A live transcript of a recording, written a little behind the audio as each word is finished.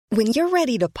When you're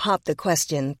ready to pop the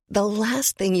question, the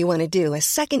last thing you want to do is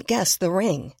second-guess the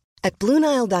ring. At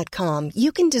BlueNile.com,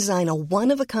 you can design a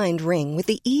one-of-a-kind ring with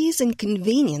the ease and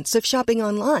convenience of shopping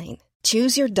online.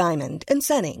 Choose your diamond and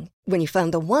setting. When you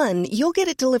find the one, you'll get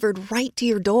it delivered right to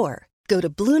your door. Go to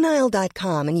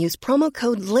BlueNile.com and use promo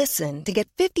code LISTEN to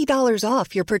get $50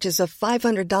 off your purchase of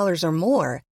 $500 or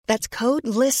more. That's code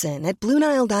LISTEN at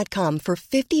BlueNile.com for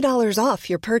 $50 off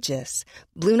your purchase.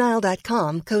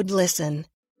 BlueNile.com, code LISTEN.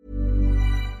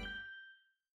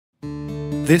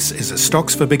 This is a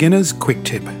Stocks for Beginners quick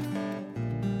tip.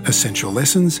 Essential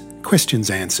lessons, questions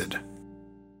answered.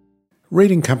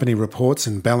 Reading company reports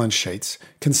and balance sheets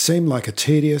can seem like a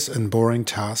tedious and boring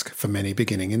task for many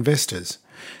beginning investors.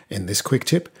 In this quick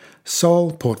tip,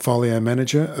 Sol, portfolio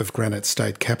manager of Granite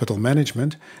State Capital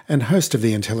Management and host of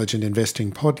the Intelligent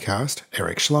Investing podcast,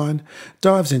 Eric Schlein,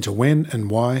 dives into when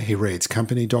and why he reads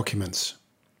company documents.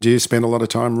 Do you spend a lot of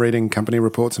time reading company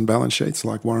reports and balance sheets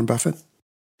like Warren Buffett?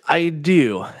 I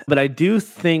do, but I do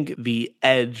think the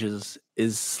edge is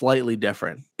slightly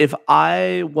different. If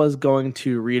I was going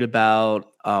to read about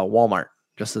Walmart,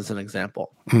 just as an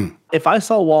example, if I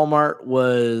saw Walmart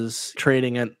was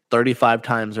trading at 35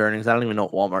 times earnings, I don't even know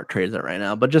what Walmart trades at right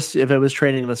now, but just if it was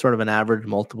trading at a sort of an average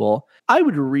multiple, I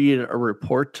would read a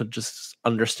report to just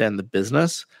understand the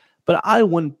business, but I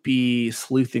wouldn't be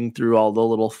sleuthing through all the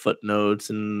little footnotes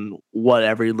and what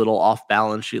every little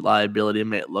off-balance sheet liability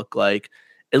may look like,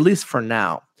 at least for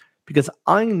now, because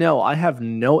I know I have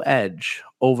no edge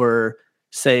over,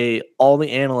 say, all the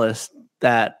analysts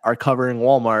that are covering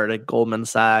Walmart at Goldman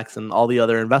Sachs and all the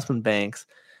other investment banks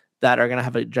that are going to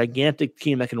have a gigantic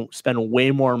team that can spend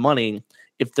way more money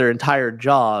if their entire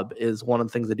job is one of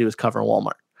the things they do is cover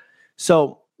Walmart.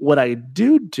 So what I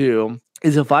do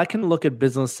is if I can look at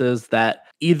businesses that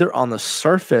either on the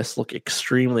surface look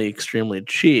extremely, extremely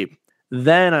cheap,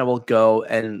 then I will go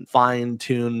and fine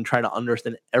tune, try to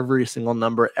understand every single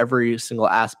number, every single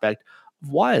aspect of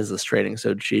why is this trading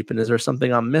so cheap and is there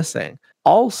something I'm missing?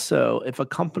 Also, if a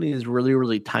company is really,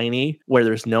 really tiny where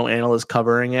there's no analyst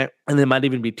covering it, and they might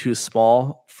even be too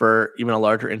small for even a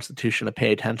larger institution to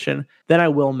pay attention, then I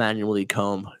will manually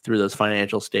comb through those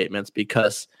financial statements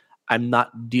because I'm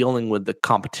not dealing with the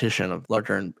competition of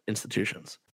larger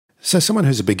institutions. So someone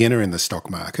who's a beginner in the stock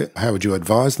market, how would you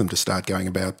advise them to start going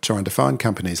about trying to find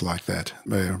companies like that,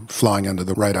 flying under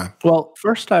the radar? Well,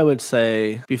 first I would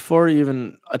say before you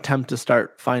even attempt to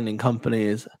start finding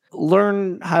companies,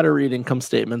 learn how to read income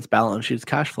statements, balance sheets,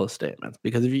 cash flow statements.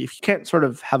 Because if you can't sort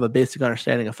of have a basic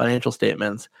understanding of financial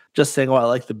statements, just saying, oh, I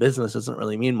like the business doesn't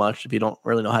really mean much if you don't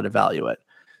really know how to value it.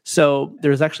 So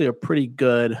there's actually a pretty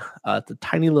good, it's a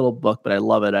tiny little book, but I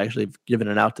love it. I actually have given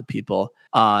it out to people.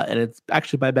 And it's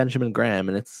actually by Benjamin Graham,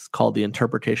 and it's called The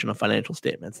Interpretation of Financial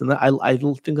Statements. And I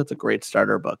think that's a great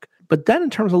starter book. But then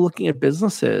in terms of looking at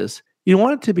businesses, you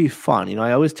want it to be fun. You know,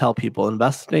 I always tell people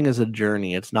investing is a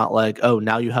journey. It's not like, oh,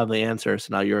 now you have the answer, so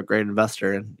now you're a great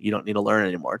investor and you don't need to learn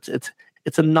anymore.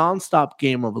 It's a nonstop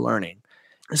game of learning.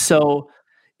 So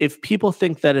if people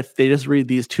think that if they just read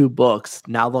these two books,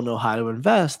 now they'll know how to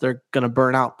invest, they're going to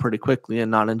burn out pretty quickly and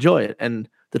not enjoy it. And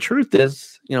the truth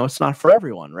is, you know, it's not for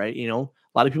everyone, right? You know,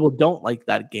 a lot of people don't like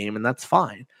that game, and that's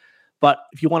fine. But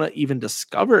if you want to even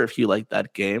discover if you like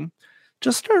that game,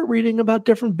 just start reading about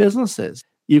different businesses.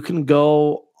 You can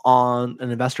go on an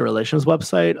investor relations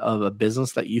website of a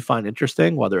business that you find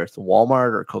interesting, whether it's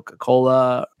Walmart or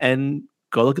Coca-Cola, and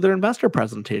go look at their investor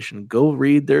presentation, go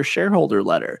read their shareholder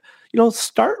letter. You know,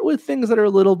 start with things that are a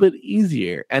little bit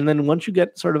easier. And then once you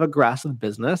get sort of a grasp of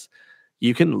business,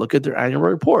 you can look at their annual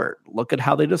report, look at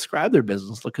how they describe their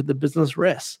business, look at the business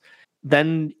risks.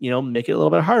 Then, you know, make it a little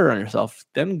bit harder on yourself.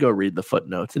 Then go read the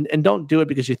footnotes. And don't do it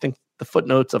because you think the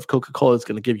footnotes of Coca-Cola is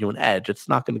going to give you an edge. It's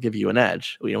not going to give you an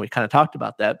edge. You know, we kind of talked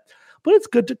about that. But it's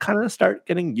good to kind of start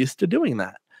getting used to doing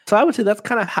that. So I would say that's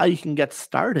kind of how you can get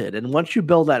started. And once you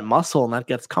build that muscle and that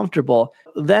gets comfortable,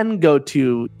 then go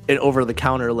to an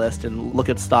over-the-counter list and look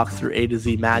at stocks through A to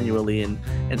Z manually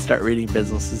and start reading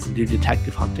businesses and do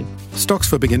detective hunting. Stocks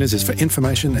for Beginners is for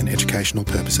information and educational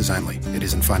purposes only. It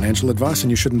isn't financial advice,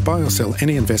 and you shouldn't buy or sell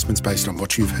any investments based on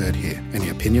what you've heard here. Any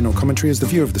opinion or commentary is the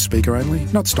view of the speaker only,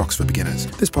 not Stocks for Beginners.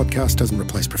 This podcast doesn't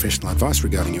replace professional advice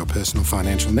regarding your personal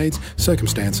financial needs,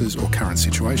 circumstances, or current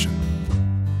situation.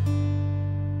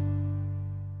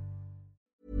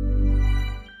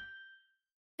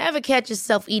 Ever catch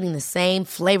yourself eating the same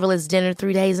flavorless dinner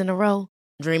 3 days in a row?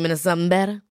 Dreaming of something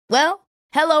better? Well,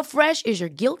 HelloFresh is your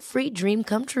guilt-free dream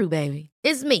come true, baby.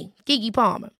 It's me, Keke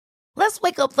Palmer. Let's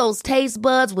wake up those taste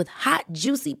buds with hot,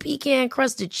 juicy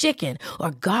pecan-crusted chicken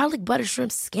or garlic butter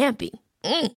shrimp scampi.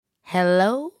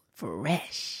 Hello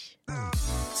Fresh.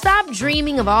 Stop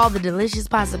dreaming of all the delicious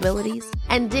possibilities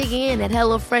and dig in at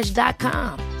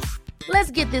HelloFresh.com.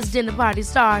 Let's get this dinner party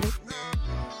started.